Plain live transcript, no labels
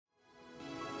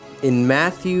In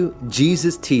Matthew,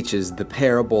 Jesus teaches the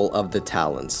parable of the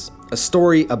talents, a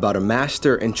story about a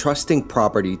master entrusting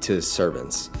property to his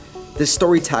servants. This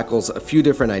story tackles a few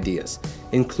different ideas,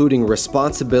 including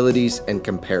responsibilities and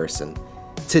comparison.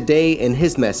 Today, in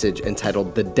his message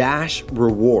entitled The Dash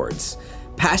Rewards,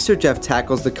 Pastor Jeff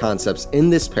tackles the concepts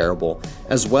in this parable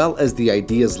as well as the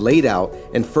ideas laid out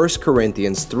in 1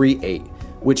 Corinthians 3:8,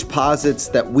 which posits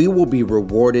that we will be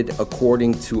rewarded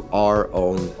according to our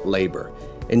own labor.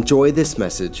 Enjoy this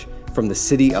message from the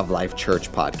City of Life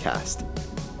Church podcast.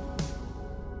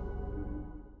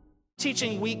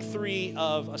 Teaching week 3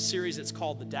 of a series that's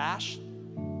called The Dash.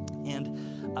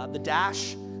 And The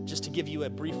Dash, just to give you a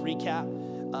brief recap,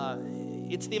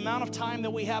 it's the amount of time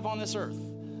that we have on this earth.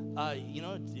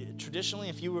 Traditionally,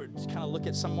 if you were to kind of look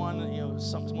at someone,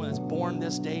 someone that's born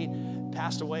this date,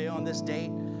 passed away on this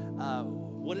date,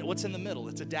 what's in the middle?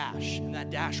 It's a dash, and that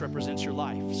dash represents your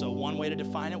life. So one way to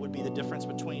define it would be the difference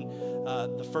between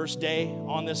the first day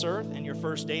on this earth and your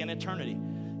first day in eternity.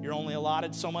 You're only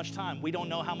allotted so much time. We don't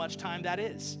know how much time that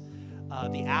is.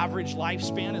 The average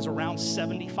lifespan is around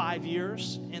 75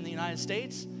 years in the United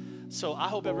States. So I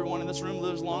hope everyone in this room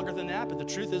lives longer than that, but the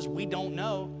truth is we don't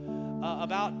know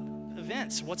about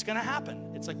events, what's going to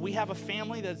happen. It's like we have a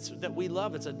family that we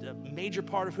love. It's a major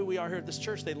part of who we are here at this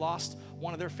church. They lost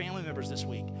one of their family members this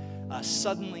week,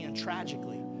 suddenly and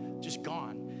tragically, just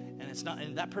gone.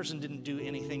 And that person didn't do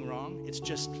anything wrong. It's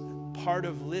just part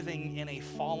of living in a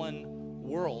fallen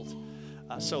world.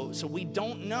 So we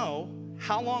don't know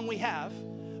how long we have,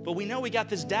 but we know we got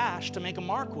this dash to make a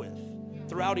mark with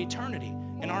throughout eternity.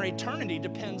 And our eternity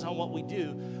depends on what we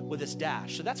do with this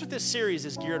dash. So that's what this series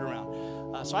is geared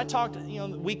around. So I talked,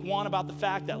 week 1 about the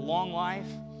fact that long life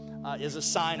is a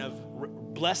sign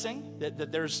of blessing.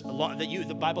 That there's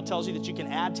the Bible tells you that you can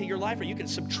add to your life or you can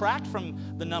subtract from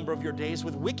the number of your days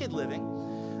with wicked living.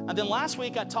 And then last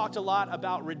week I talked a lot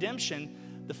about redemption,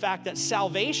 the fact that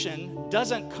salvation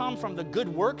doesn't come from the good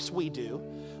works we do.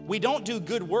 We don't do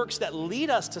good works that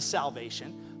lead us to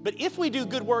salvation. But if we do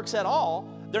good works at all,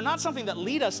 they're not something that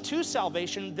lead us to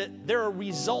salvation, that they're a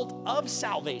result of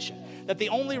salvation. That the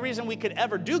only reason we could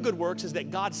ever do good works is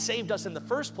that God saved us in the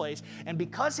first place. And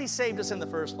because he saved us in the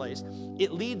first place,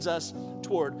 it leads us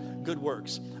toward good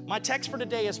works. My text for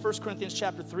today is 1 Corinthians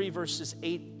chapter 3, verses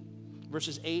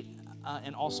 8,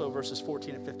 and also verses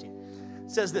 14 and 15.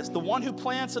 It says this: the one who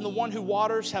plants and the one who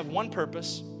waters have one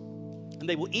purpose, and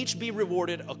they will each be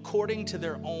rewarded according to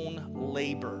their own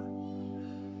labor.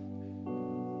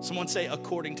 Someone say,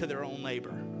 according to their own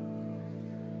labor.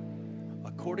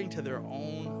 According to their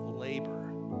own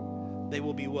labor. They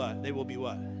will be what? They will be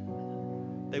what?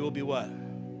 They will be what?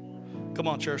 Come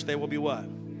on, church. They will be what?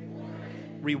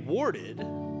 Rewarded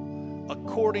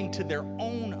according to their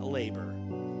own labor.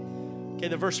 Okay,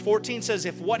 the verse 14 says,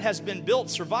 if what has been built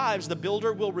survives, the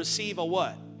builder will receive a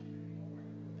what?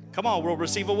 Come on, will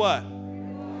receive a what?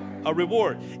 A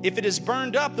reward. If it is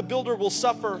burned up, the builder will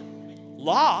suffer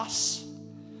loss,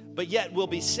 but yet will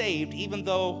be saved, even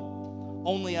though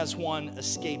only as one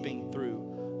escaping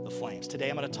through the flames. Today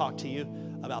I'm going to talk to you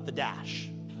about the dash.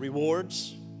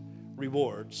 Rewards,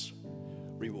 rewards,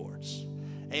 rewards.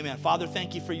 Amen. Father,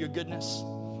 thank you for your goodness.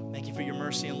 Thank you for your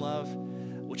mercy and love,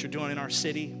 what you're doing in our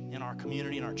city, in our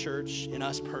community, in our church, in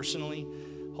us personally.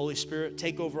 Holy Spirit,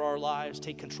 take over our lives.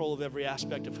 Take control of every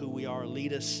aspect of who we are.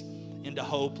 Lead us into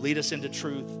hope. Lead us into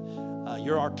truth.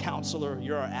 You're our counselor.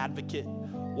 You're our advocate.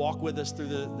 Walk with us through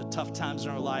the tough times in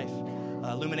our life.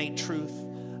 Illuminate truth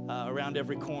around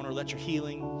every corner. Let your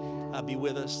healing be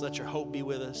with us. Let your hope be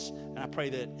with us. And I pray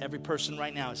that every person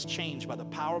right now is changed by the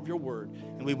power of your word,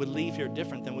 and we would leave here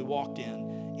different than we walked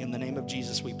in. In the name of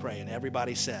Jesus we pray. And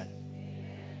everybody said,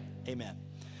 amen.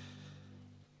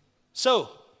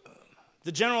 So,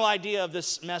 the general idea of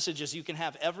this message is you can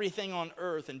have everything on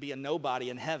earth and be a nobody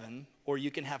in heaven, or you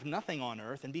can have nothing on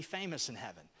earth and be famous in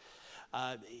heaven.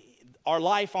 Our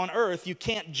life on earth, you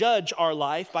can't judge our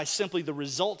life by simply the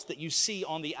results that you see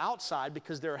on the outside,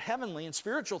 because there are heavenly and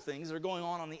spiritual things that are going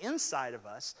on the inside of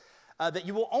us that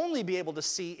you will only be able to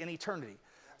see in eternity.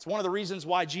 It's one of the reasons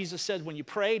why Jesus said, when you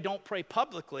pray, don't pray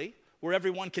publicly where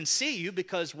everyone can see you,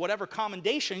 because whatever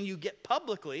commendation you get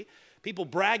publicly, people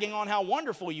bragging on how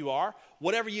wonderful you are,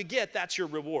 whatever you get, that's your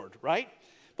reward, right?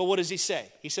 But what does he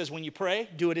say? He says, when you pray,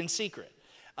 do it in secret.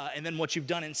 And then what you've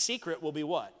done in secret will be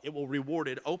what? It will be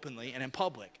rewarded openly and in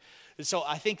public. And so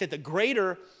I think that the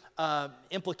greater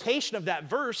implication of that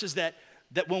verse is that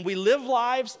when we live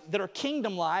lives that are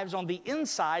kingdom lives on the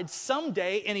inside,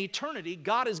 someday in eternity,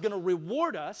 God is going to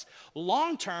reward us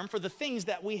long term for the things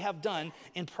that we have done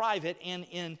in private and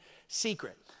in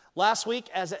secret. Last week,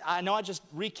 as I know I just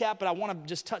recapped, but I want to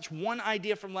just touch one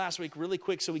idea from last week really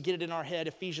quick so we get it in our head.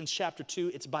 Ephesians chapter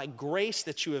 2, it's by grace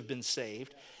that you have been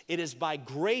saved. It is by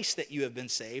grace that you have been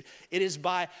saved. It is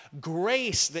by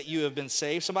grace that you have been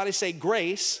saved. Somebody say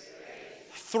grace.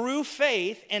 Through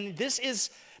faith, and this is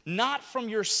not from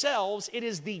yourselves, it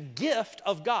is the gift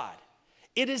of God.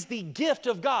 It is the gift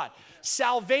of God.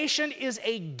 Salvation is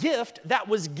a gift that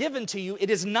was given to you. It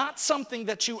is not something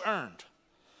that you earned.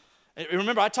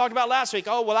 Remember, I talked about last week,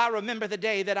 oh, well, I remember the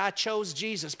day that I chose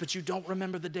Jesus, but you don't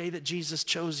remember the day that Jesus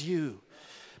chose you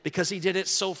because he did it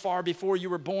so far before you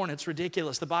were born. It's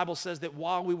ridiculous. The Bible says that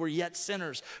while we were yet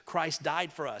sinners, Christ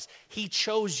died for us. He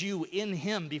chose you in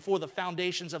him before the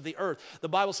foundations of the earth. The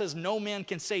Bible says no man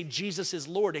can say Jesus is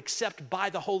Lord except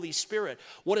by the Holy Spirit.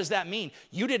 What does that mean?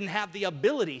 You didn't have the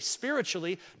ability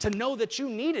spiritually to know that you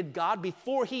needed God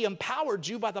before he empowered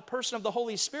you by the person of the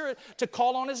Holy Spirit to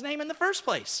call on his name in the first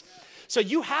place. So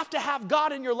you have to have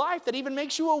God in your life that even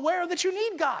makes you aware that you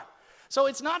need God. So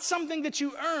it's not something that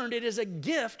you earned. It is a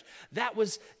gift that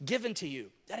was given to you.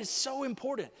 That is so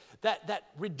important. That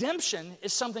redemption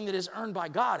is something that is earned by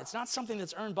God. It's not something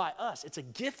that's earned by us. It's a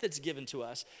gift that's given to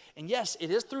us. And yes, it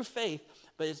is through faith,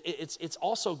 but it's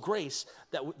also grace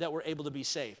that we're able to be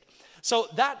saved. So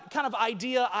that kind of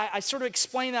idea, I sort of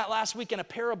explained that last week in a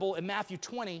parable in Matthew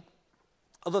 20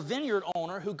 of a vineyard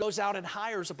owner who goes out and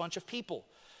hires a bunch of people.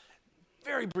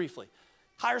 Very briefly.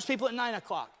 Hires people at 9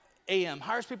 o'clock a.m.,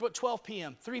 hires people at 12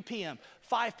 p.m., 3 p.m.,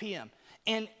 5 p.m.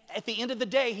 And at the end of the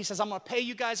day, he says, I'm going to pay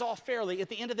you guys all fairly. At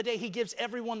the end of the day, he gives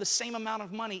everyone the same amount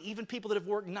of money, even people that have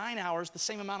worked 9 hours, the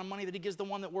same amount of money that he gives the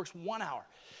one that works 1 hour.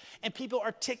 And people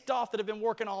are ticked off that have been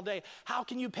working all day. How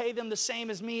can you pay them the same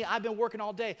as me? I've been working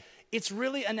all day. It's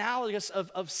really analogous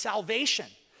of salvation.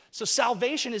 So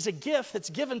salvation is a gift that's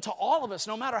given to all of us,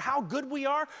 no matter how good we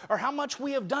are or how much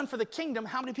we have done for the kingdom.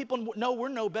 How many people know we're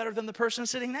no better than the person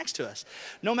sitting next to us?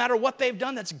 No matter what they've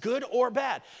done that's good or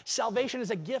bad. Salvation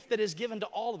is a gift that is given to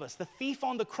all of us. The thief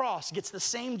on the cross gets the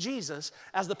same Jesus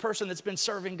as the person that's been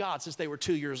serving God since they were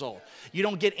 2 years old. You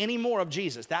don't get any more of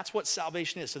Jesus. That's what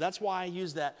salvation is. So that's why I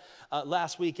used that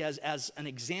last week as an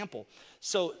example.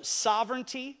 So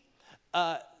sovereignty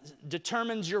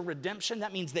determines your redemption.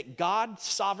 That means that God's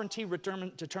sovereignty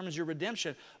determines your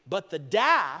redemption. But the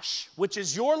dash, which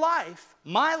is your life,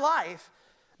 my life,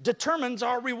 determines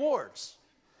our rewards.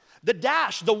 The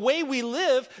dash, the way we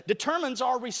live, determines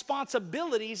our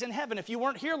responsibilities in heaven. If you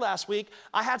weren't here last week,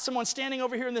 I had someone standing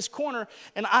over here in this corner,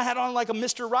 and I had on like a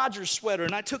Mr. Rogers sweater,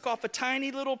 and I took off a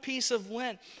tiny little piece of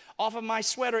lint off of my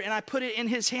sweater, and I put it in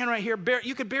his hand right here.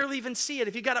 You could barely even see it.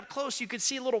 If you got up close, you could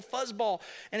see a little fuzzball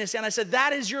in his hand. I said,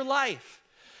 that is your life.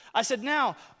 I said,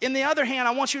 now, in the other hand,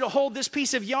 I want you to hold this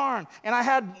piece of yarn. And I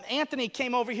had Anthony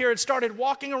came over here and started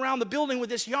walking around the building with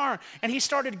this yarn. And he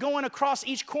started going across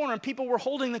each corner, and people were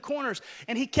holding the corners.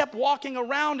 And he kept walking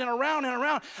around and around and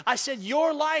around. I said,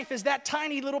 your life is that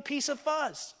tiny little piece of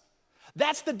fuzz.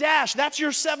 That's the dash. That's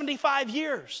your 75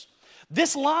 years.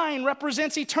 This line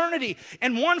represents eternity.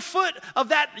 And 1 foot of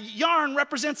that yarn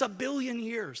represents 1 billion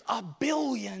years. 1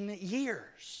 billion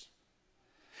years.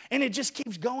 And it just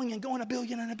keeps going and going, 1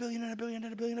 billion and 1 billion and 1 billion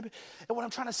and 1 billion and 1 billion. And what I'm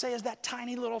trying to say is that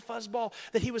tiny little fuzzball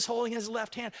that he was holding in his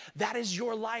left hand, that is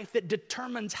your life that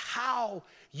determines how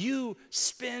you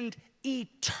spend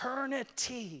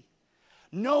eternity.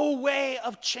 No way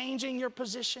of changing your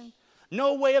position.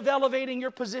 No way of elevating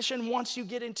your position once you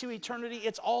get into eternity.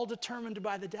 It's all determined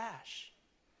by the dash.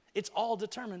 It's all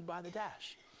determined by the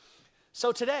dash.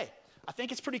 So today, I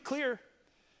think it's pretty clear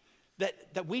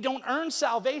that we don't earn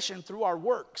salvation through our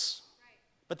works.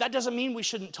 But that doesn't mean we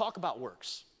shouldn't talk about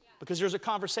works. Because there's a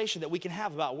conversation that we can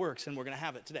have about works, and we're going to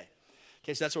have it today.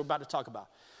 Okay, so that's what we're about to talk about.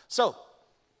 So,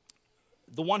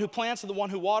 the one who plants and the one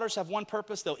who waters have one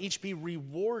purpose. They'll each be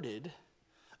rewarded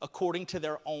according to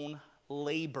their own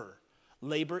labor.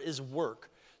 Labor is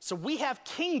work. So we have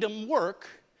kingdom work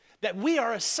that we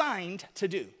are assigned to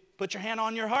do. Put your hand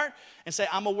on your heart and say,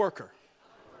 I'm a worker.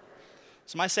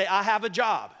 Somebody say, I have a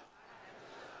job.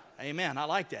 Amen. I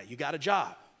like that. You got a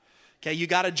job. Okay, you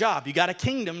got a job. You got a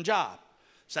kingdom job.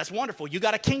 So that's wonderful. You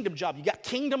got a kingdom job. You got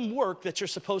kingdom work that you're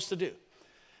supposed to do.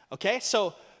 Okay,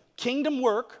 so kingdom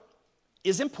work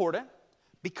is important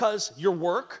because your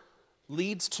work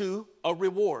leads to a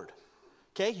reward.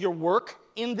 Okay, your work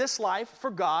in this life for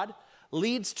God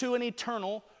leads to an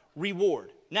eternal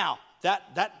reward. Now,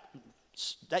 that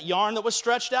yarn that was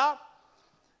stretched out,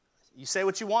 you say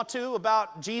what you want to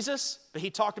about Jesus, but he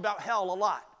talked about hell a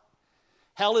lot.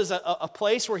 Hell is a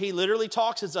place where he literally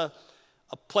talks. It's a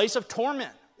place of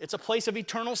torment. It's a place of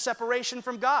eternal separation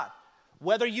from God.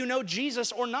 Whether you know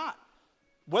Jesus or not.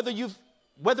 Whether you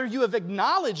have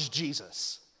acknowledged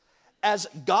Jesus. as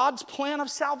God's plan of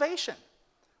salvation.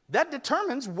 That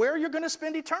determines where you're going to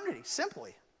spend eternity,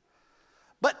 simply.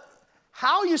 But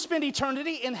how you spend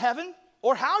eternity in heaven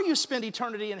or how you spend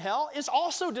eternity in hell is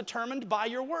also determined by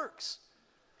your works.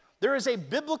 There is a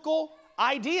biblical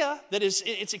idea that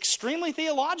it's extremely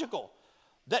theological,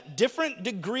 that different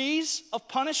degrees of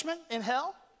punishment in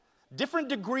hell, different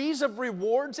degrees of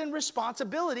rewards and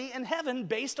responsibility in heaven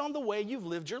based on the way you've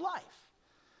lived your life.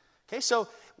 Okay, so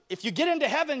if you get into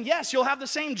heaven, yes, you'll have the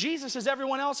same Jesus as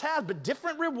everyone else has, but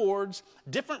different rewards,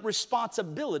 different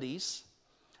responsibilities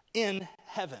in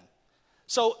heaven.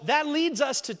 So that leads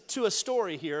us to a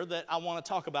story here that I want to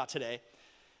talk about today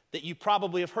that you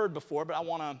probably have heard before, but I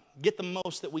want to get the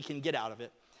most that we can get out of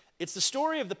it. It's the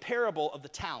story of the parable of the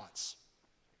talents.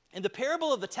 In the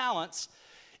parable of the talents,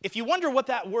 if you wonder what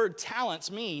that word talents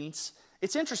means,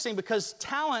 it's interesting because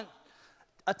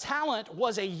a talent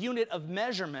was a unit of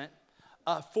measurement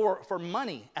for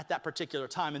money at that particular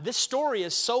time. And this story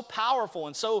is so powerful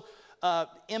and so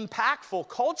impactful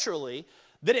culturally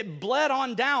that it bled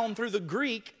on down through the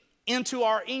Greek into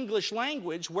our English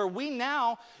language, where we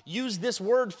now use this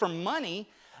word for money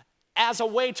as a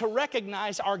way to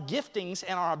recognize our giftings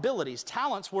and our abilities.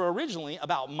 Talents were originally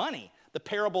about money. The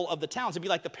parable of the talents, it'd be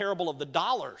like the parable of the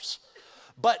dollars.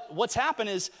 But what's happened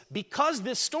is, because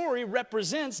this story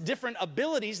represents different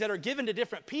abilities that are given to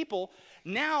different people,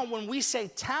 now when we say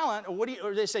talent,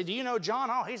 or they say, do you know John?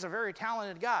 Oh, he's a very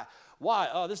talented guy. Why?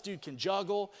 Oh, this dude can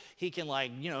juggle. He can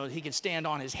he can stand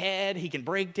on his head. He can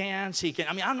break dance.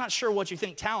 I'm not sure what you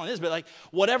think talent is, but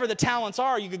whatever the talents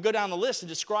are, you could go down the list and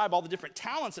describe all the different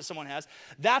talents that someone has.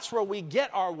 That's where we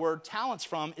get our word talents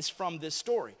from, is from this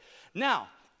story. Now,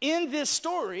 in this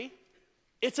story,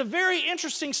 it's a very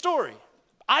interesting story.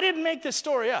 I didn't make this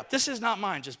story up. This is not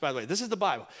mine, just by the way. This is the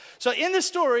Bible. So in this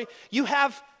story, you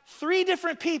have 3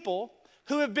 different people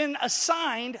who have been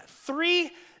assigned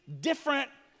 3 different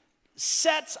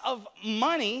sets of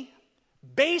money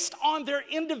based on their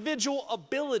individual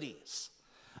abilities.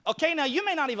 Okay, now you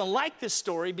may not even like this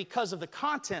story because of the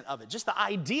content of it. Just the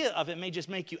idea of it may just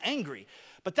make you angry.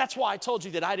 But that's why I told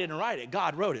you that I didn't write it.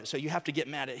 God wrote it, so you have to get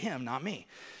mad at him, not me.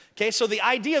 Okay, so the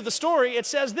idea of the story, it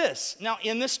says this. Now,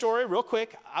 in this story, real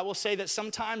quick, I will say that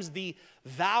sometimes the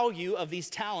value of these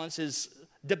talents is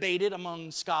debated among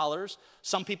scholars.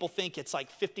 Some people think it's like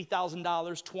 $50,000,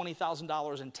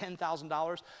 $20,000, and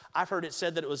 $10,000. I've heard it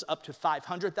said that it was up to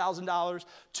 $500,000,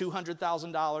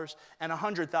 $200,000, and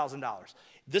 $100,000.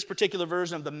 This particular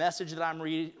version of the Message that I'm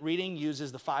reading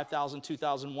uses the 5,000,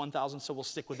 2,000, 1,000, so we'll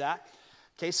stick with that.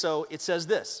 Okay, so it says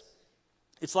this.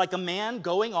 It's like a man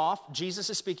going off.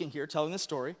 Jesus is speaking here, telling this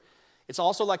story. It's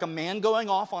also like a man going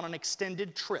off on an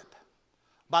extended trip.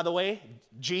 By the way,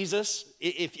 Jesus,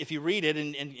 if you read it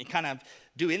and kind of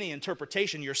do any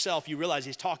interpretation yourself, you realize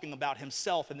he's talking about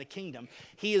himself and the kingdom.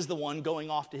 He is the one going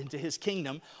off into his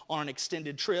kingdom on an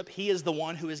extended trip. He is the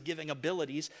one who is giving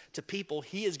abilities to people.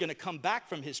 He is going to come back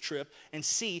from his trip and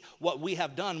see what we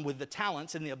have done with the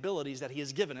talents and the abilities that he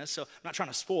has given us. So I'm not trying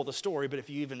to spoil the story, but if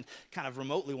you even kind of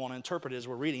remotely want to interpret it as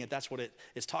we're reading it, that's what it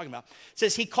is talking about. It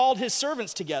says he called his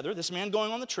servants together, this man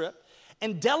going on the trip,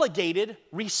 and delegated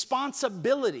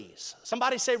responsibilities.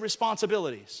 Somebody say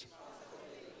responsibilities.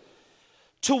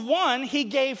 To one, he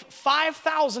gave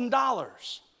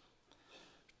 $5,000.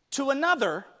 To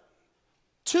another,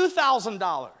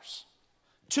 $2,000.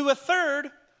 To a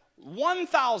third,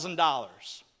 $1,000.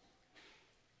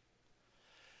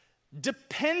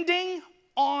 Depending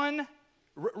on,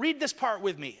 read this part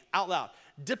with me out loud.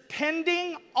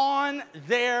 Depending on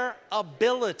their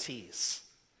abilities.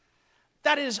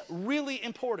 That is really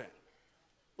important.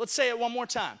 Let's say it one more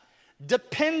time.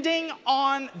 Depending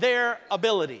on their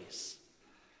abilities.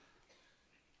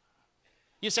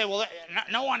 You say, well,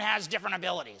 no one has different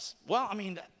abilities. Well,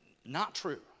 not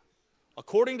true.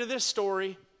 According to this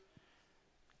story,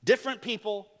 different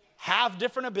people have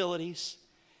different abilities,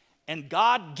 and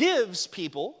God gives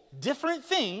people different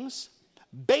things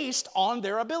based on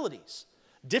their abilities.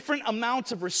 Different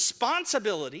amounts of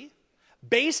responsibility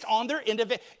based on their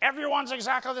individual. Everyone's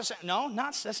exactly the same. No,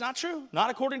 that's not true. Not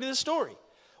according to this story.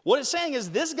 What it's saying is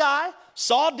this guy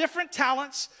saw different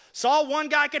talents, saw one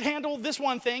guy could handle this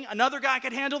one thing, another guy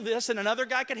could handle this, and another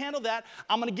guy could handle that.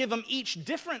 I'm going to give them each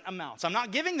different amounts. I'm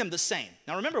not giving them the same.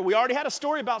 Now remember, we already had a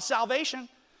story about salvation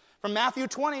from Matthew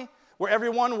 20, where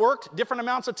everyone worked different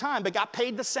amounts of time but got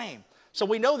paid the same. So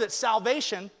we know that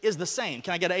salvation is the same.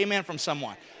 Can I get an amen from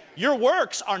someone? Your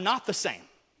works are not the same.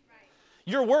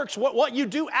 Your works, what you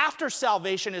do after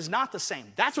salvation is not the same.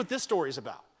 That's what this story is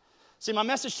about. See, my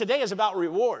message today is about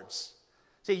rewards.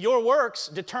 See, your works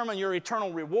determine your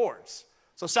eternal rewards.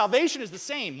 So salvation is the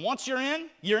same. Once you're in,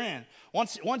 you're in.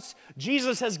 Once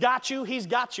Jesus has got you, he's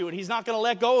got you, and he's not going to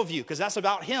let go of you because that's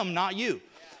about him, not you.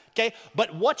 Okay?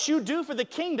 But what you do for the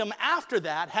kingdom after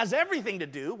that has everything to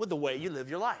do with the way you live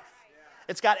your life.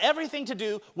 It's got everything to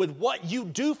do with what you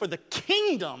do for the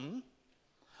kingdom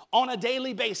on a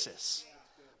daily basis.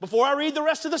 Before I read the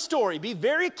rest of the story, be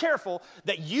very careful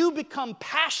that you become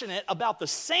passionate about the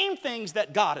same things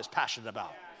that God is passionate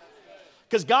about.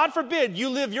 Because God forbid you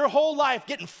live your whole life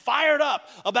getting fired up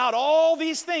about all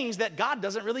these things that God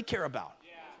doesn't really care about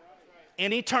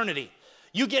in eternity.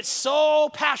 You get so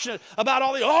passionate about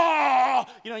all the,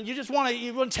 you just want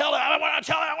to tell it, I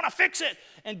want to fix it.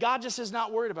 And God just is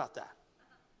not worried about that.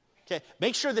 Okay,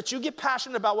 make sure that you get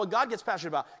passionate about what God gets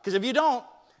passionate about. Because if you don't,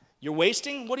 you're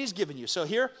wasting what he's given you. So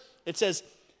here it says,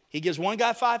 he gives one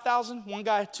guy 5,000, one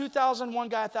guy 2,000, one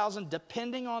guy 1,000,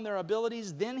 depending on their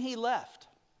abilities. Then he left.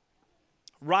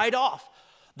 Right off,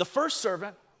 the first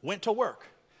servant went to work.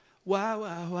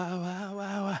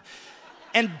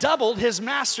 And doubled his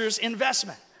master's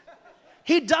investment.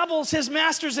 He doubles his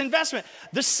master's investment.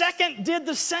 The second did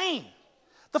the same.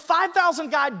 The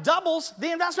 5,000 guy doubles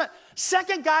the investment.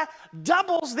 Second guy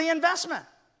doubles the investment.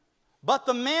 But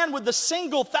the man with the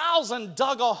single 1,000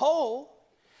 dug a hole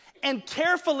and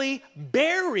carefully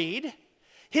buried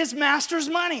his master's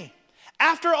money.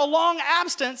 After a long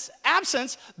absence,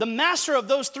 the master of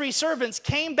those 3 servants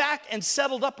came back and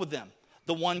settled up with them.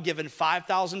 The one given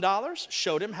 $5,000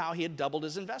 showed him how he had doubled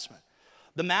his investment.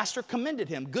 The master commended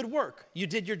him. Good work. You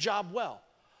did your job well.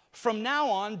 From now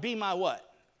on, be my what?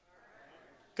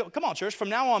 Come on, church. From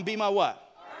now on, be my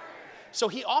what? So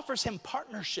he offers him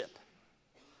partnership.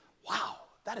 Wow,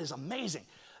 that is amazing.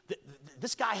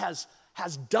 This guy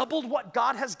has doubled what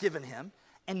God has given him,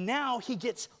 and now he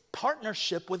gets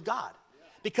partnership with God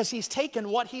because he's taken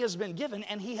what he has been given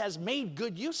and he has made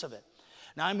good use of it.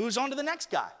 Now he moves on to the next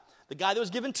guy, the guy that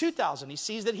was given 2,000. He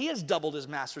sees that he has doubled his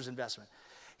master's investment.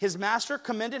 His master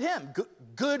commended him.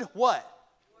 Good what?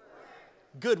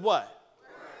 Good what?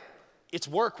 It's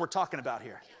work we're talking about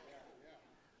here.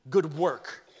 Good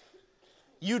work.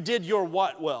 You did your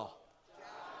what well?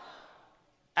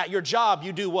 At your job,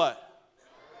 you do what?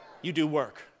 You do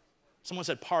work. Someone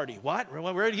said party. What?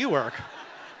 Where do you work?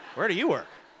 Where do you work?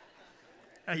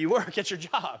 You work at your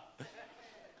job.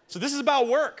 So this is about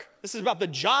work. This is about the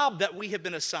job that we have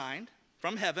been assigned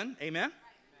from heaven. Amen?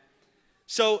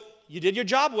 So you did your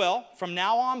job well. From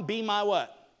now on, be my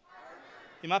what?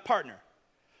 Be my partner.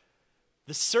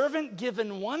 The servant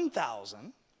given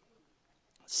 1,000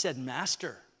 said,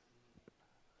 Master.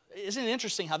 Isn't it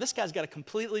interesting how this guy's got a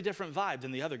completely different vibe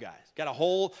than the other guys? Got a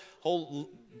whole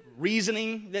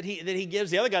reasoning that he gives.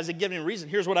 The other guys are giving him reason.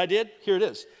 Here's what I did. Here it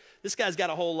is. This guy's got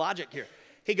a whole logic here.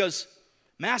 He goes,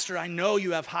 Master, I know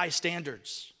you have high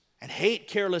standards and hate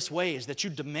careless ways, that you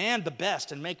demand the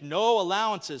best and make no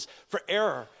allowances for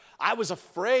error. I was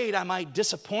afraid I might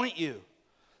disappoint you,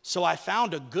 so I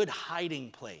found a good hiding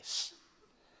place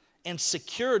and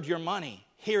secured your money.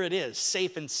 Here it is,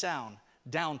 safe and sound,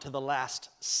 down to the last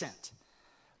cent.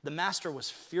 The master was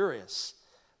furious.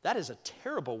 That is a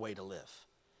terrible way to live.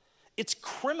 It's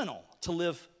criminal to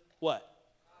live what?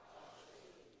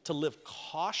 To live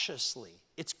cautiously.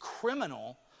 It's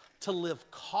criminal to live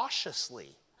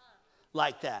cautiously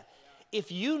like that.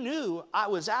 If you knew I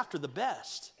was after the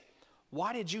best,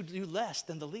 why did you do less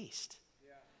than the least?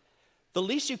 The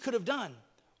least you could have done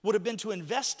would have been to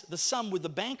invest the sum with the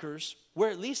bankers, where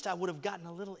at least I would have gotten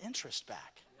a little interest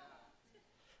back.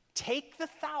 Take the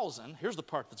 1,000, here's the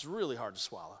part that's really hard to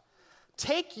swallow.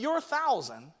 Take your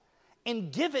 1,000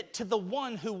 and give it to the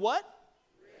one who what?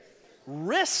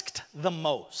 Risked the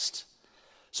most.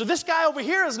 So this guy over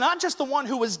here is not just the one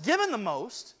who was given the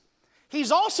most,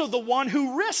 he's also the one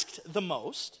who risked the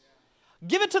most.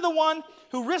 Give it to the one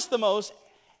who risked the most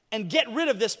and get rid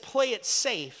of this play it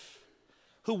safe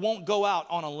who won't go out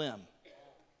on a limb.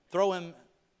 Throw him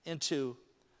into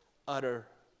utter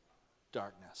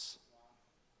darkness.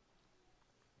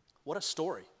 What a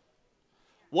story.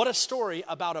 What a story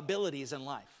about abilities in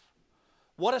life.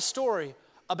 What a story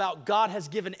about God has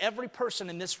given every person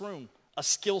in this room a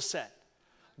skill set.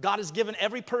 God has given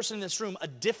every person in this room a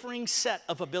differing set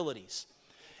of abilities.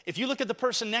 If you look at the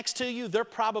person next to you, they're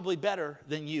probably better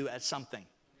than you at something.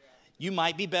 You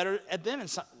might be better at them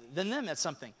than them at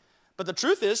something. But the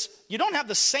truth is, you don't have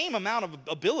the same amount of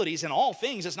abilities in all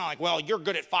things. It's not like, well, you're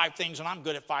good at 5 things and I'm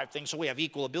good at 5 things, so we have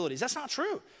equal abilities. That's not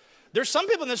true. There's some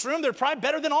people in this room that are probably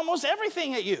better than almost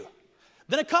everything at you,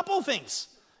 than a couple of things.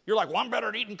 You're like, well, I'm better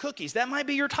at eating cookies. That might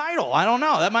be your title. I don't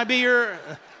know. That might be your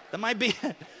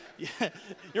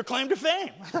claim to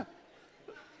fame.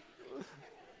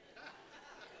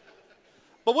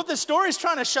 But what this story is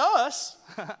trying to show us,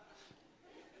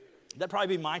 that'd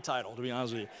probably be my title, to be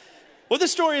honest with you. What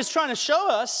this story is trying to show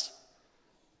us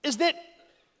is that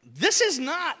this is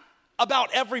not about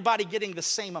everybody getting the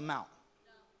same amount.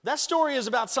 That story is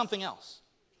about something else.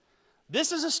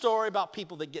 This is a story about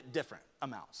people that get different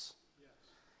amounts.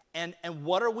 And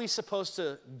what are we supposed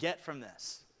to get from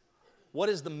this? What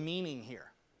is the meaning here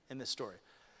in this story?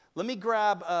 Let me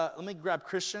grab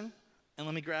Christian and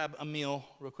let me grab Emil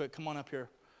real quick. Come on up here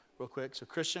real quick. So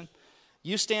Christian,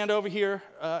 you stand over here,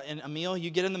 and Emil, you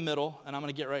get in the middle, and I'm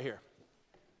going to get right here.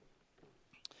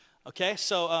 Okay,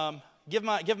 so give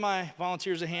my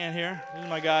volunteers a hand here. These are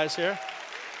my guys here.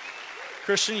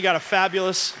 Christian, you got a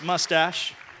fabulous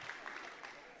mustache.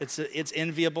 It's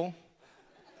enviable.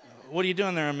 What are you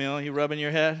doing there, Emil? You rubbing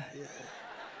your head?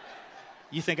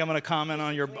 You think I'm going to comment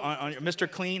on your Mr.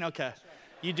 Clean? Okay.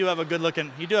 You do have a good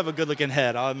looking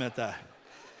head. I'll admit that.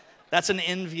 That's an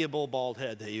enviable bald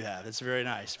head that you have. It's very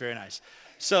nice, very nice.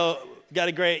 So got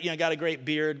a great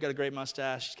beard, got a great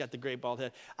mustache. He's got the great bald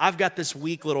head. I've got this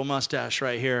weak little mustache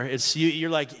right here. It's you're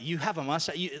like, you have a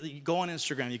mustache. You go on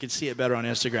Instagram, you can see it better on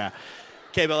Instagram.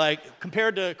 Okay, but like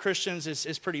compared to Christians,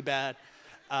 it's pretty bad.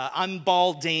 I'm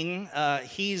balding.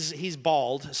 He's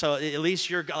bald, so at least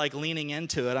you're like leaning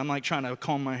into it. I'm like trying to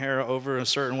comb my hair over a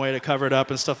certain way to cover it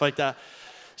up and stuff like that.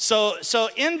 So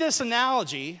in this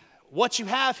analogy, what you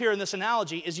have here in this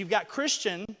analogy is you've got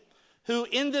Christian, who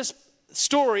in this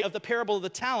story of the parable of the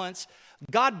talents,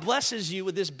 God blesses you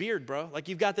with this beard, bro. Like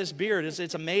you've got this beard.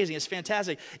 It's amazing. It's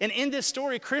fantastic. And in this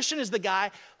story, Christian is the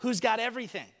guy who's got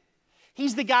everything.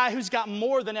 He's the guy who's got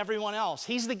more than everyone else.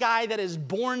 He's the guy that is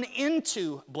born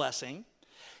into blessing.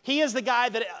 He is the guy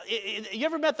that, you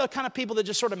ever met the kind of people that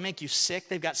just sort of make you sick?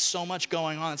 They've got so much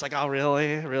going on. It's like, oh,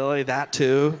 really? That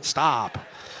too? Stop.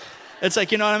 It's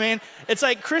like, you know what I mean? It's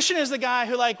like Christian is the guy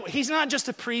who like, he's not just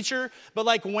a preacher, but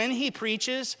like when he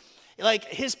preaches, like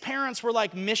his parents were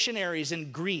like missionaries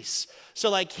in Greece. So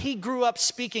like he grew up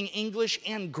speaking English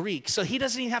and Greek. So he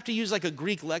doesn't even have to use like a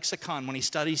Greek lexicon when he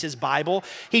studies his Bible.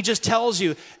 He just tells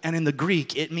you, and in the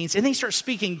Greek it means, and then he starts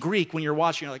speaking Greek when you're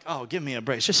watching. You're like, oh, give me a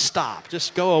break. Just stop.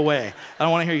 Just go away. I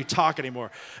don't want to hear you talk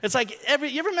anymore. It's like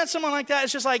you ever met someone like that?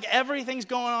 It's just like everything's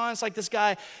going on. It's like this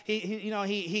guy,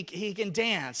 he can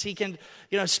dance. He can,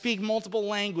 speak multiple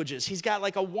languages. He's got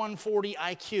like a 140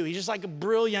 IQ. He's just like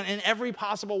brilliant in every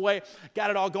possible way. Got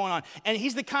it all going on. And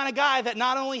he's the kind of guy that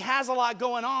not only has a lot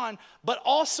going on, but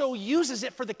also uses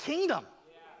it for the kingdom.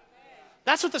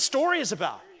 That's what the story is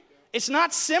about. It's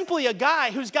not simply a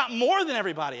guy who's got more than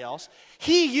everybody else.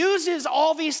 He uses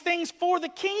all these things for the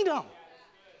kingdom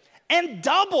and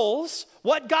doubles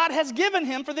what God has given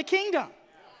him for the kingdom.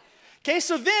 Okay,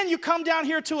 so then you come down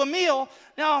here to Emil.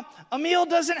 Now, Emil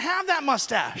doesn't have that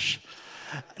mustache.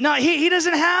 No, he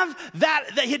doesn't have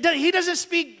that. He doesn't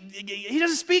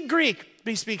speak Greek.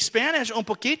 He speaks Spanish, un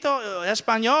poquito,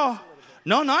 español.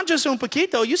 No, not just un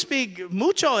poquito. You speak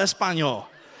mucho español.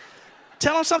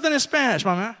 Tell him something in Spanish,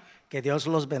 my man. Que Dios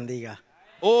los bendiga.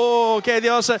 Oh, que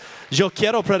Dios. Yo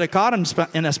quiero predicar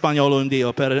en español un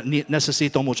día, pero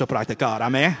necesito mucho practicar.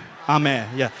 Amén. Amén.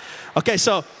 Yeah. Okay,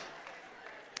 so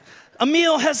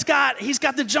Emil he's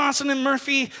got the Johnson &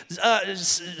 Murphy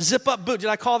zip-up boot. Did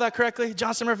I call that correctly?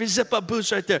 Johnson & Murphy zip-up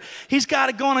boots right there. He's got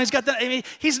it going on. He's got that. I mean,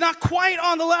 he's not quite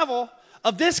on the level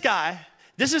of this guy.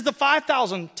 This is the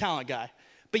 5,000 talent guy.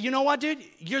 But you know what, dude?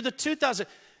 You're the 2,000.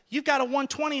 You've got a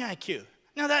 120 IQ.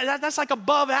 Now that's like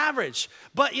above average.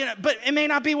 But it may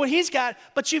not be what he's got,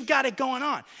 but you've got it going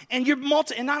on. And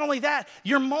and not only that,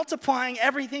 you're multiplying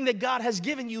everything that God has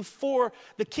given you for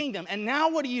the kingdom. And now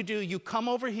what do? You come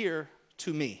over here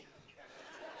to me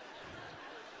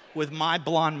with my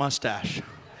blonde mustache.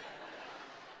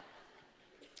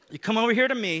 You come over here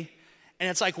to me, and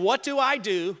it's like, what do I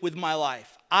do with my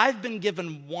life? I've been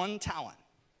given one talent.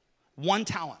 One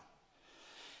talent.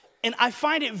 And I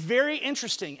find it very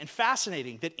interesting and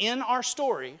fascinating that in our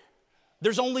story,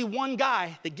 there's only one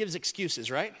guy that gives excuses,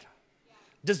 right?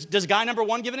 Does guy number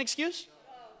one give an excuse?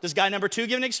 Does guy number two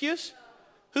give an excuse?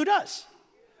 Who does?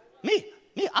 Me.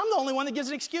 I'm the only one that gives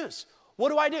an excuse.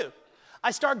 What do? I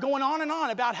start going on and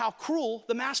on about how cruel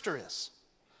the master is.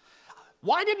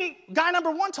 Why didn't guy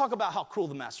number one talk about how cruel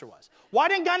the master was? Why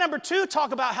didn't guy number two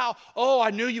talk about how,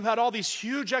 I knew you had all these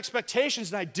huge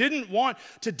expectations and I didn't want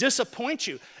to disappoint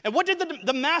you? And what did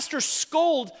the master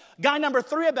scold guy number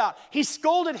three about? He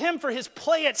scolded him for his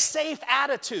play it safe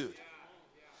attitude.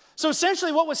 So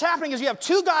essentially what was happening is you have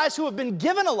two guys who have been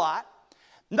given a lot.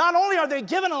 Not only are they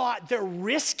given a lot, they're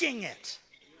risking it.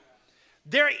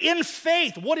 They're in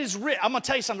faith. What is risk? I'm going to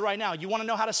tell you something right now. You want to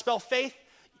know how to spell faith?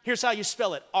 Here's how you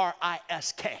spell it,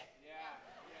 R-I-S-K.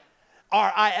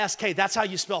 R-I-S-K, that's how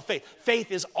you spell faith.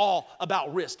 Faith is all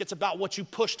about risk. It's about what you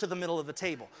push to the middle of the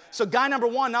table. So guy number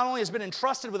one not only has been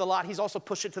entrusted with a lot, he's also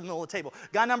pushed it to the middle of the table.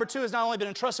 Guy number two has not only been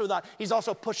entrusted with a lot, he's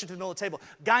also pushed it to the middle of the table.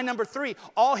 Guy number three,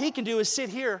 all he can do is sit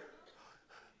here.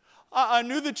 I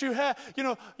knew that you had,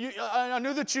 I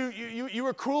knew that you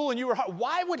were cruel and you were hard.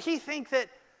 Why would he think that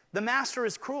the master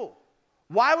is cruel?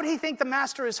 Why would he think the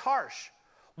master is harsh?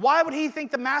 Why would he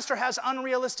think the master has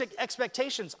unrealistic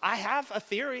expectations? I have a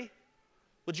theory.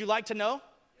 Would you like to know?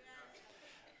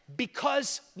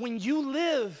 Because when you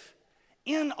live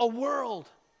in a world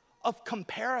of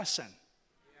comparison,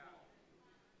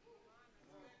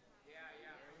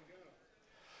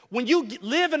 when you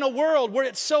live in a world where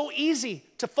it's so easy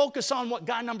to focus on what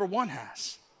guy number one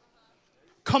has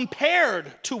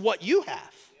compared to what you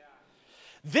have,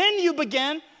 then you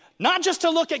begin not just to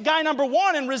look at guy number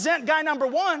one and resent guy number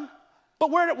one,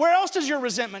 but where else does your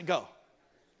resentment go?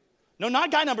 No,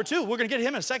 not guy number two. We're going to get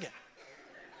him in a second.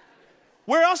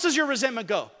 Where else does your resentment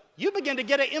go? You begin to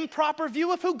get an improper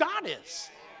view of who God is.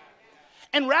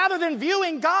 And rather than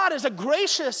viewing God as a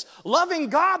gracious, loving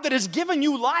God that has given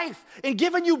you life and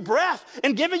given you breath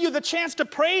and given you the chance to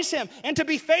praise Him and to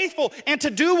be faithful and to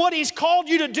do what He's called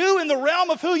you to do in the realm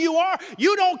of who you are,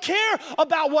 you don't care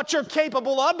about what you're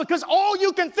capable of because all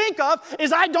you can think of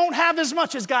is I don't have as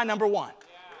much as guy number one.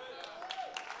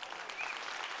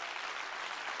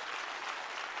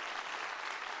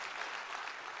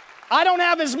 I don't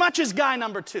have as much as guy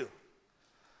number two.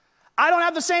 I don't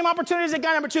have the same opportunities as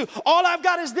guy number two. All I've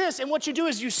got is this. And what you do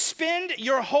is you spend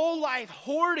your whole life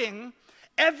hoarding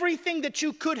everything that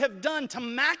you could have done to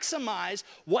maximize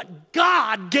what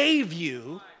God gave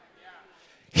you.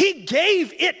 He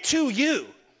gave it to you.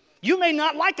 You may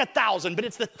not like 1,000, but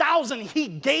it's the 1,000 He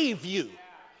gave you.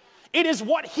 It is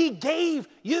what He gave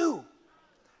you.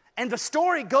 And the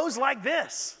story goes like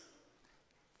this.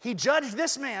 He judged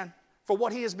this man for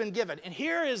what he has been given. And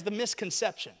here is the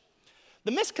misconception.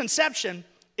 The misconception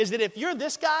is that if you're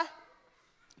this guy,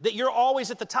 that you're always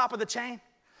at the top of the chain.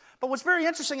 But what's very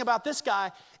interesting about this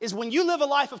guy is when you live a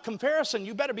life of comparison,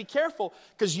 you better be careful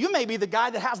because you may be the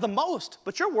guy that has the most,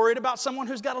 but you're worried about someone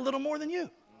who's got a little more than you.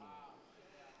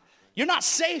 You're not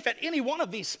safe at any one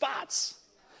of these spots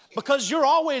because you're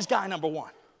always guy number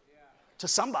one to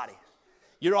somebody.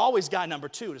 You're always guy number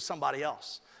two to somebody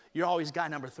else. You're always guy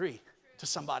number three to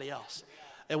somebody else.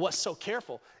 And what's so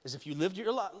careful is if you lived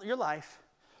your life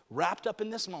wrapped up in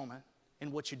this moment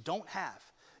in what you don't have,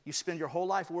 you spend your whole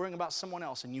life worrying about someone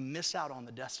else and you miss out on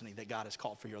the destiny that God has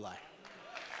called for your life.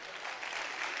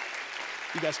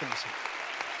 You guys can listen.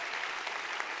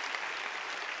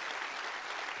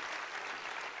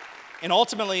 And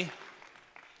ultimately,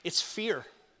 it's fear.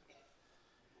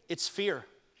 It's fear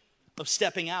of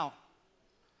stepping out.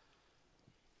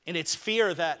 And it's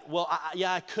fear that, well,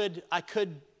 I could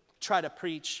try to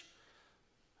preach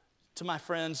to my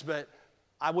friends, but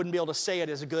I wouldn't be able to say it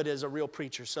as good as a real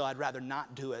preacher, so I'd rather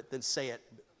not do it than say it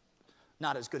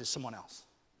not as good as someone else.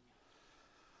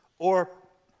 Or,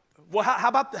 well, how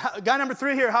about guy number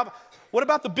three here? What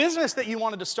about the business that you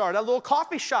wanted to start, a little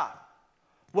coffee shop?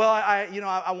 Well,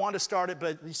 I wanted to start it,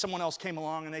 but someone else came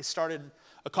along and they started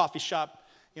a coffee shop.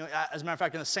 As a matter of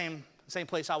fact, in the same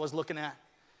place I was looking at.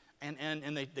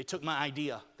 And they took my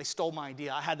idea. They stole my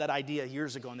idea. I had that idea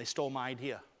years ago, and they stole my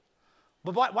idea.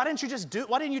 But why didn't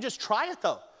you just try it,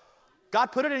 though? God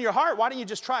put it in your heart. Why didn't you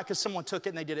just try it? Because someone took it,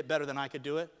 and they did it better than I could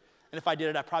do it. And if I did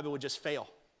it, I probably would just fail.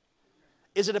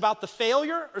 Is it about the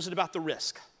failure, or is it about the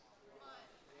risk?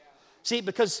 See,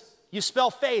 because you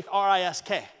spell faith,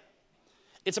 R-I-S-K.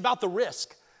 It's about the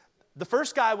risk. The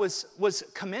first guy was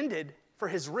commended for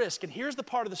his risk, and here's the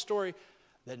part of the story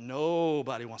that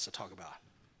nobody wants to talk about.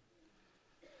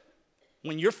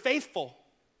 When you're faithful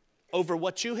over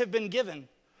what you have been given,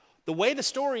 the way the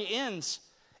story ends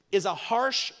is a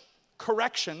harsh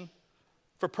correction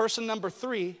for person number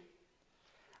three.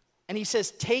 And he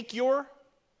says, take your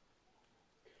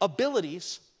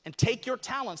abilities and take your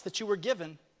talents that you were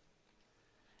given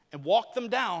and walk them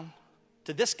down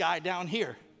to this guy down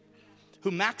here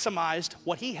who maximized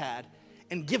what he had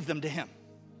and give them to him.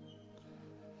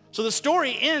 So the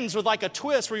story ends with like a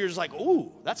twist where you're just like,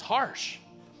 ooh, that's harsh.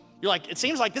 You're like, it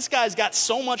seems like this guy's got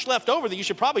so much left over that you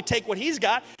should probably take what he's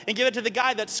got and give it to the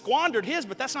guy that squandered his,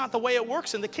 but that's not the way it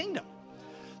works in the kingdom.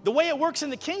 The way it works in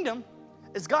the kingdom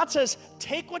is God says,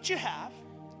 take what you have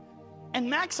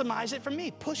and maximize it for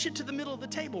me. Push it to the middle of the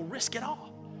table. Risk it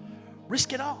all.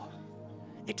 Risk it all.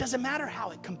 It doesn't matter how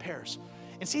it compares.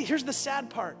 And see, here's the sad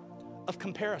part of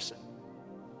comparison.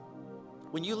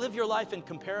 When you live your life in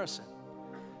comparison,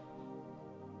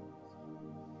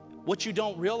 what you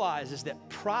don't realize is that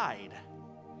pride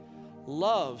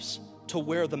loves to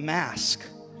wear the mask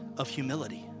of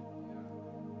humility.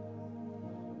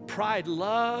 Pride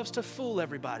loves to fool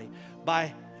everybody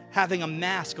by having a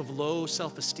mask of low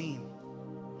self-esteem.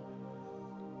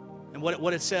 And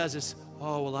what it says is,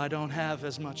 oh, well, I don't have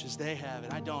as much as they have,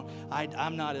 and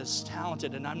I'm not as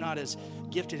talented, and I'm not as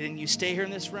gifted, and you stay here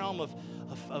in this realm of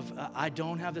I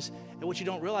don't have this. And what you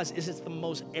don't realize is it's the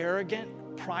most arrogant,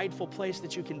 prideful place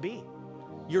that you can be.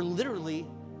 You're literally,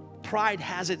 pride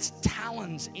has its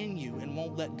talons in you and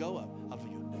won't let go of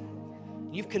you.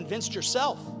 You've convinced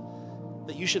yourself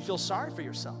that you should feel sorry for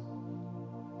yourself.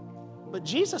 But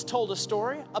Jesus told a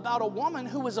story about a woman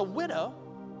who was a widow,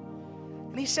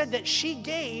 and he said that she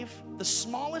gave the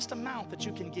smallest amount that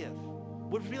you can give,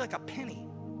 would be like a penny.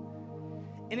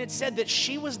 And it said that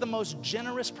she was the most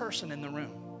generous person in the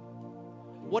room.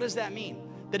 What does that mean?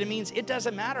 That it means it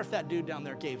doesn't matter if that dude down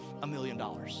there gave $1 million.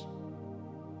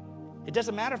 It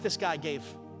doesn't matter if this guy gave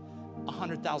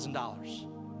 $100,000.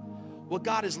 What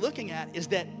God is looking at is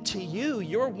that to you,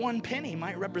 your one penny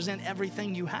might represent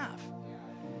everything you have.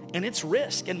 And it's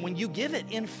risk. And when you give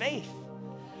it in faith,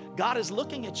 God is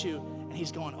looking at you and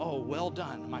he's going, oh, well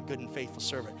done, my good and faithful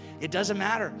servant. It doesn't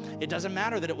matter. It doesn't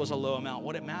matter that it was a low amount.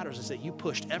 What it matters is that you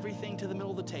pushed everything to the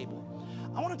middle of the table.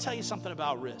 I want to tell you something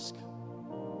about risk.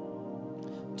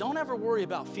 Don't ever worry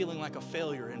about feeling like a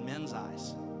failure in men's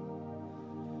eyes.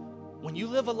 When you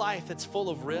live a life that's full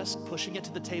of risk, pushing it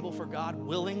to the table for God,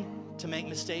 willing to make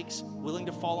mistakes, willing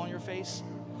to fall on your face,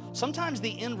 sometimes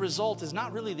the end result is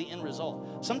not really the end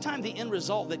result. Sometimes the end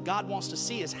result that God wants to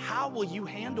see is how will you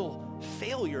handle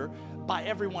failure by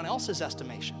everyone else's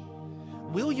estimation?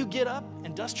 Will you get up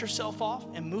and dust yourself off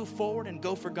and move forward and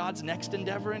go for God's next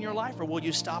endeavor in your life, or will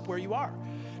you stop where you are?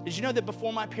 Did you know that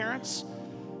before my parents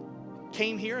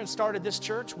came here and started this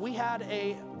church, we had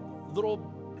a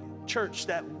little church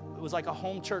that was like a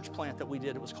home church plant that we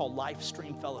did. It was called Life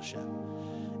Stream Fellowship.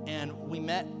 And we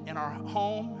met in our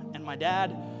home, and my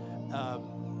dad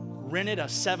rented a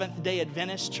Seventh-day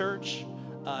Adventist church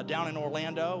down in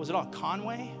Orlando. Was it on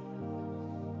Conway?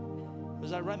 Was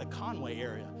that right in the Conway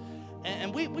area?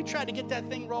 And we tried to get that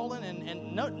thing rolling,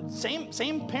 and no,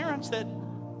 same parents that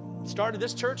started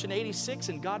this church in '86,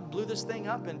 and God blew this thing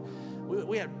up, and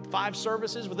we had 5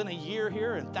 services within a year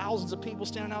here, and thousands of people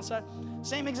standing outside.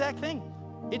 Same exact thing.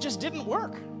 It just didn't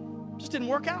work. Just didn't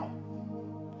work out.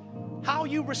 How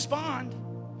you respond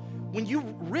when you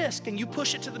risk and you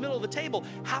push it to the middle of the table,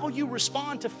 how you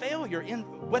respond to failure, in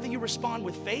whether you respond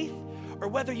with faith or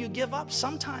whether you give up,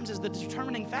 sometimes is the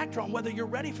determining factor on whether you're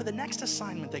ready for the next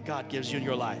assignment that God gives you in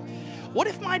your life. What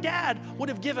if my dad would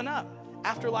have given up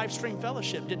after Life Stream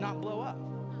Fellowship did not blow up?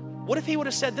 What if he would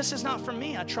have said, this is not for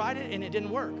me, I tried it and it didn't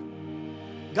work?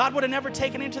 God would have never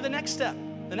taken him to the next step,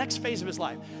 the next phase of his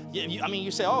life.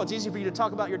 You say, oh, it's easy for you to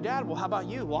talk about your dad. Well, how about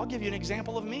you? Well, I'll give you an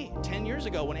example of me. 10 years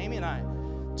ago when Amy and I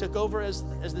took over as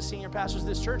the senior pastors of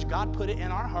this church, God put it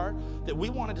in our heart that we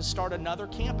wanted to start another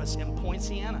campus in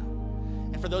Poinciana.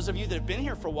 And for those of you that have been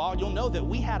here for a while, you'll know that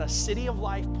we had a City of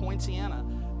Life Poinciana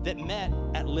that met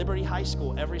at Liberty High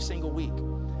School every single week.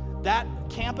 That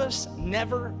campus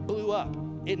never blew up.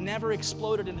 It never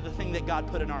exploded into the thing that God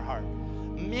put in our heart.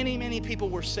 Many, many people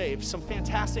were saved. Some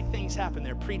fantastic things happened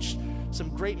there. Preached some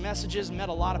great messages, met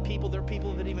a lot of people. There are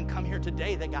people that even come here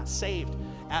today that got saved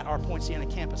at our Poinciana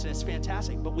campus, and it's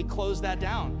fantastic. But we closed that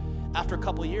down after a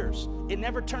couple of years. It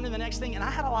never turned into the next thing, and I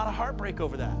had a lot of heartbreak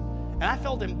over that. And I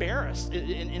felt embarrassed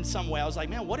in some way. I was like,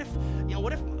 man, what if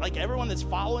like everyone that's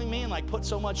following me and like put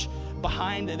so much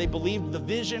behind, they believed the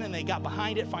vision and they got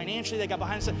behind it financially, they got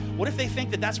behind it. What if they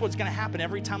think that that's what's going to happen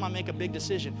every time I make a big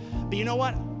decision? But you know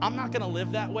what? I'm not going to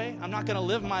live that way. I'm not going to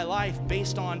live my life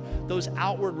based on those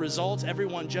outward results,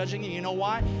 everyone judging you. You know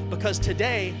why? Because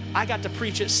today I got to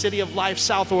preach at City of Life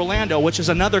South Orlando, which is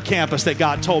another campus that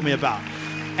God told me about.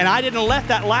 And I didn't let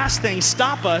that last thing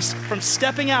stop us from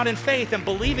stepping out in faith and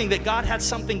believing that God had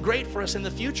something great for us in the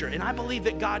future. And I believe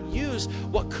that God used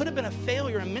what could have been a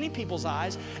failure in many people's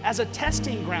eyes as a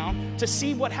testing ground to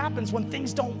see what happens when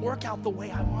things don't work out the way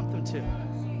I want them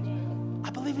to. I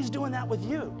believe he's doing that with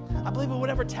you. I believe with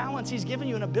whatever talents he's given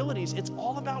you and abilities, it's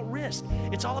all about risk.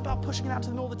 It's all about pushing it out to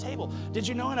the middle of the table. Did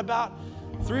you know in about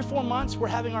 3 or 4 months, we're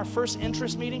having our first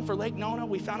interest meeting for Lake Nona.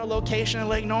 We found a location in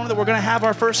Lake Nona that we're going to have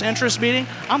our first interest meeting.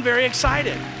 I'm very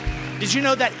excited. Did you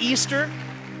know that Easter,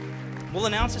 we'll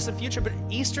announce this in the future, but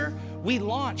Easter, we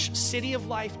launch City of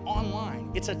Life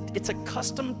online. It's a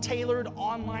custom-tailored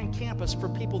online campus for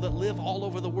people that live all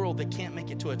over the world that can't make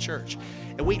it to a church.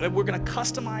 And we're going to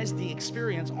customize the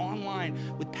experience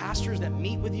online with pastors that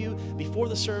meet with you before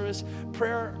the service,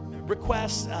 prayer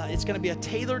requests. It's going to be a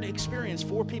tailored experience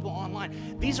for people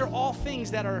online. These are all things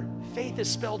that are, faith is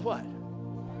spelled what?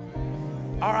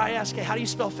 R-I-S-K. How do you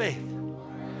spell faith?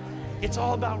 It's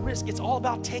all about risk. It's all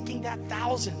about taking that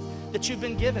 1,000 that you've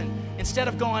been given instead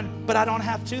of going, but I don't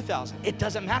have 2,000. It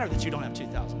doesn't matter that you don't have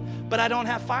 2,000. But I don't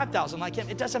have 5,000 like him.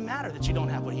 It doesn't matter that you don't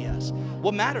have what he has.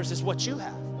 What matters is what you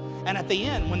have. And at the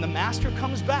end, when the master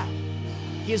comes back,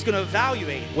 he is going to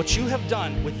evaluate what you have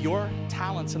done with your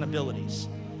talents and abilities.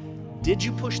 Did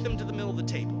you push them to the middle of the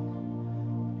table?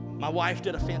 My wife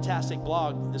did a fantastic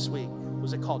blog this week.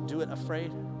 Was it called Do It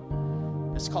Afraid?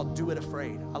 It's called Do It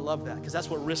Afraid. I love that because that's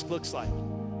what risk looks like.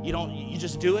 You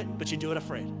just do it, but you do it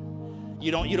afraid.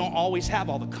 You don't always have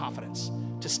all the confidence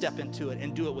to step into it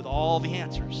and do it with all the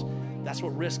answers. That's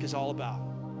what risk is all about.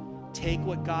 Take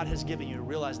what God has given you and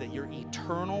realize that your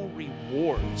eternal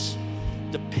rewards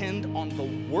depend on the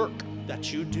work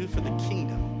that you do for the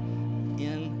kingdom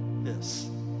in this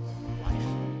life.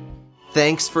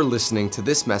 Thanks for listening to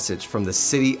this message from the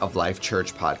City of Life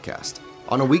Church podcast.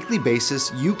 On a weekly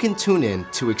basis, you can tune in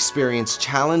to experience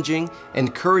challenging,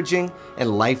 encouraging,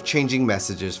 and life-changing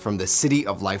messages from the City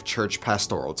of Life Church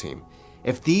pastoral team.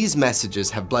 If these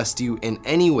messages have blessed you in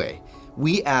any way,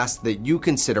 we ask that you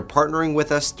consider partnering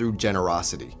with us through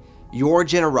generosity. Your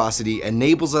generosity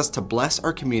enables us to bless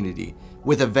our community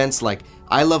with events like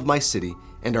I Love My City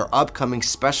and our upcoming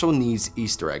Special Needs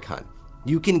Easter Egg Hunt.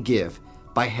 You can give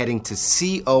by heading to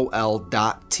col.tv/give.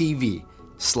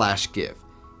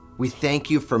 We thank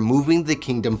you for moving the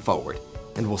kingdom forward,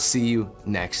 and we'll see you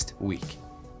next week.